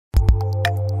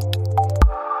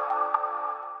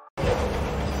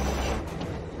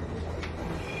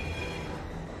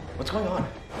going on?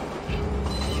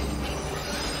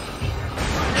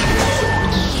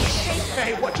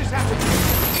 Hey, what just happened?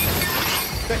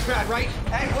 That's bad, right?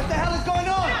 Hey, what the hell is going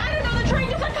on? I don't know, the train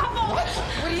just uncoupled!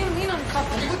 What do you mean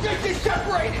uncoupled? They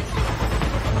separated!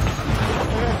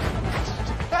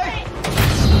 Hey!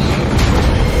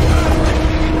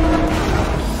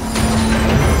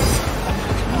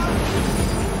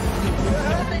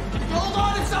 Hold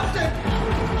on to something!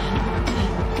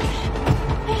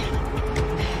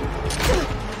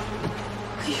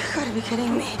 You gotta be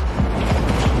kidding me.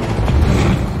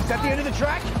 Is that the end of the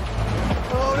track?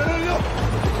 Oh, no, no, no!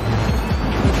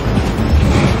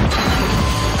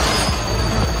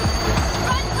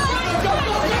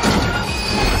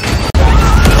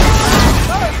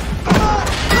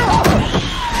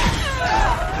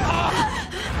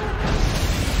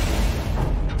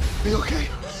 Are you okay?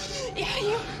 Yeah,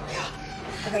 you. I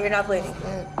think you're not bleeding.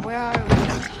 Where are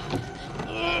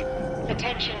we?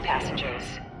 Attention passengers.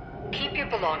 Keep your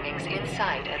belongings in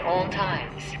sight at all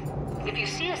times. If you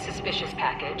see a suspicious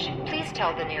package, please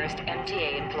tell the nearest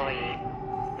MTA employee.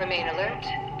 Remain alert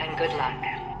and good luck.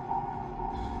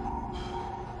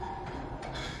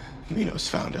 Minos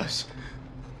found us.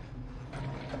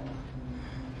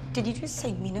 Did you just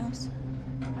say Minos?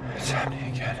 It's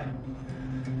happening again.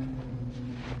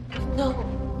 No,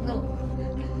 no.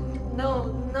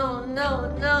 No, no, no,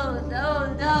 no, no,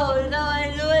 no, no. I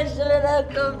knew I shouldn't have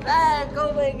come back.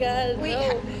 Oh my God. Wait,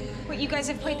 you guys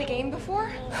have played the game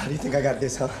before? How do you think I got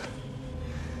this, huh?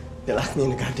 They locked me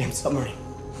in a goddamn submarine.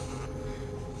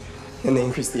 And they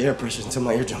increased the air pressure until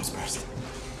my eardrums burst.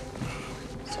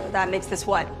 So that makes this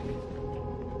what?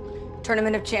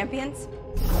 Tournament of Champions?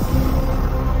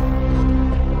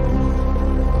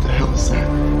 What the hell is that?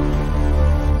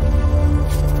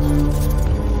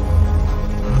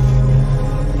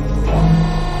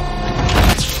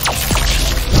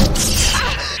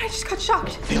 I just got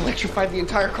shocked. They electrified the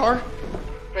entire car?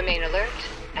 Remain alert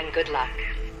and good luck.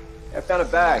 I found a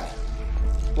bag.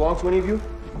 Belong to any of you?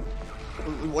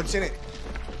 What's in it?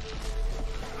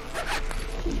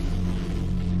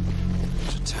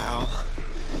 There's a towel.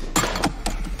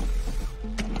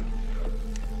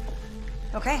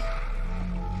 Okay.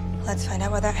 Let's find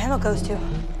out where that handle goes to.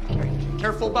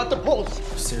 Careful about the pulls.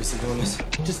 I'm seriously doing this.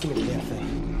 Just give me the damn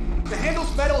thing. The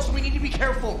handle's metal, so we need to be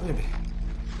careful. Wait a minute.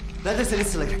 That is an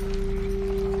insulator.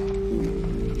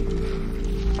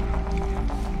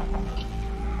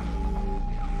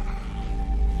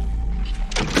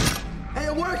 Hey,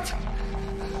 it worked!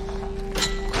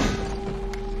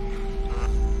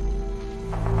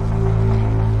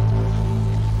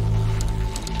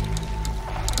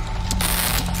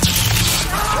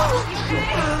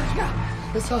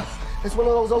 It's one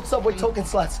of those old subway token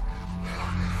slots.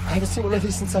 I haven't seen one of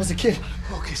these since I was a kid.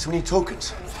 Okay, so we need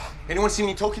tokens. Anyone see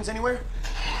any tokens anywhere?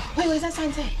 Wait, what does that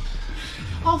sign say?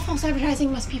 All false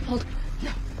advertising must be pulled.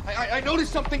 Yeah, I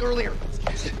noticed something earlier.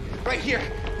 Right here,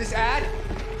 this ad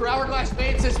for Hourglass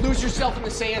Bay, it says lose yourself in the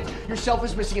sand. Yourself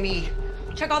is missing an E.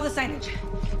 Check all the signage.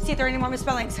 See if there are any more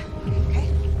misspellings. Okay?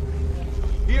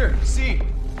 Here, C.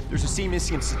 There's a C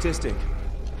missing in statistic.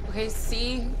 Okay,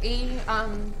 C, E,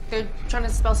 they're trying to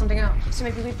spell something out. So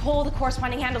maybe we pull the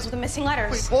corresponding handles with the missing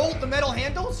letters. Wait, hold the metal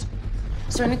handles?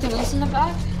 Is there anything else in the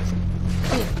bag?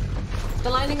 Wait, the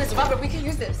lining is rubber. We can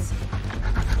use this.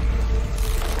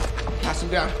 Pass them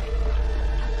down.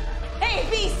 A,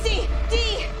 B, C,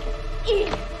 D, E.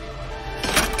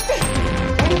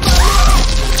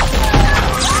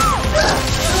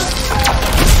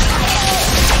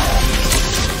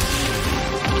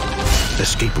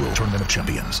 Escape Room Tournament of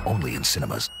Champions, only in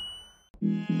cinemas.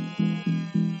 We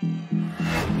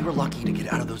were lucky to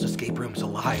get out of those escape rooms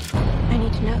alive. I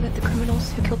need to know that the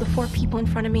criminals who killed the 4 people in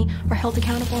front of me are held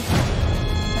accountable.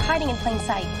 They're hiding in plain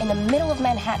sight, in the middle of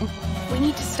Manhattan. We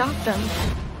need to stop them.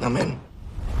 I'm in.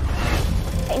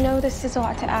 I know this is a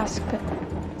lot to ask, but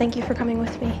thank you for coming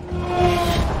with me.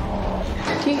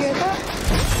 Do you hear that?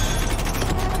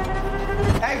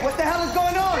 Hey, what the hell is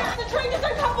going on? The train is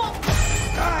uncoupled!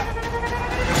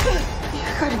 You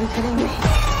gotta be kidding me.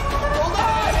 Hold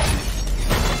on!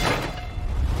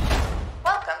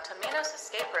 Welcome to Minos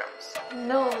Escape Rooms.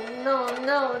 No, no,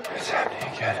 no. It's happening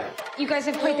again. You guys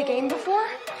have played the game before?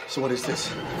 So what is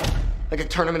this? Like a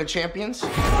tournament of champions?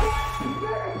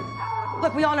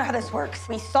 Look, we all know how this works.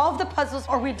 We solve the puzzles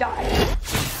or we die.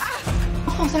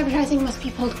 False advertising must be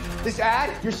pulled. This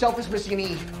ad, yourself is missing an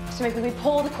E. So maybe we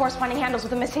pull the corresponding handles with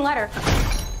the missing letter.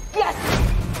 Yes!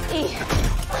 E.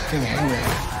 Hang on.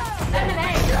 And an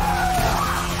A.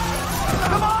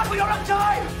 Come on, we don't have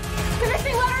time! The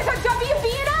missing letters are W, B,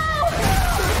 and O!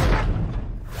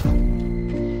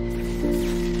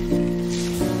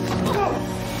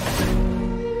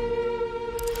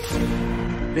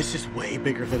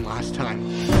 bigger than last time.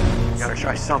 You gotta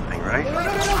try something, right?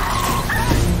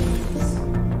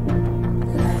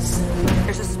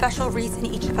 There's a special reason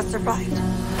each of us survived.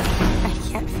 I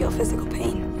can't feel physical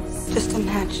pain. Just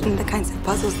imagine the kinds of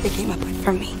puzzles they came up with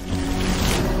for me.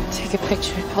 Take a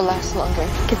picture. It'll last longer.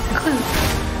 Get the clue.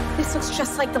 This looks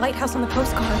just like the lighthouse on the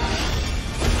postcard.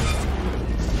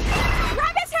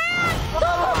 Grab his hand!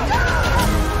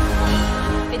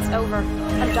 It's over.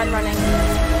 I'm done running.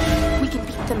 We can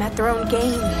beat them at their own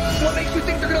game. What makes you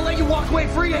think they're gonna let you walk away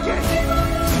free again?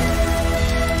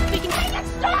 We can make it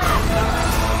stop!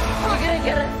 You're gonna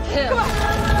get us killed. Come on!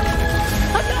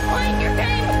 I'm not playing your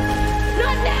game!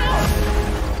 Not now!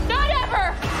 Not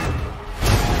ever!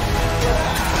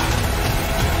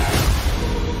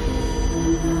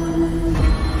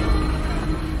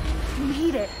 We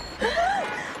made it.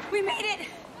 We made it!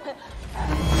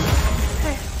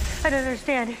 I don't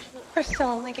understand. We're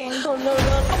still in the game. Oh, no.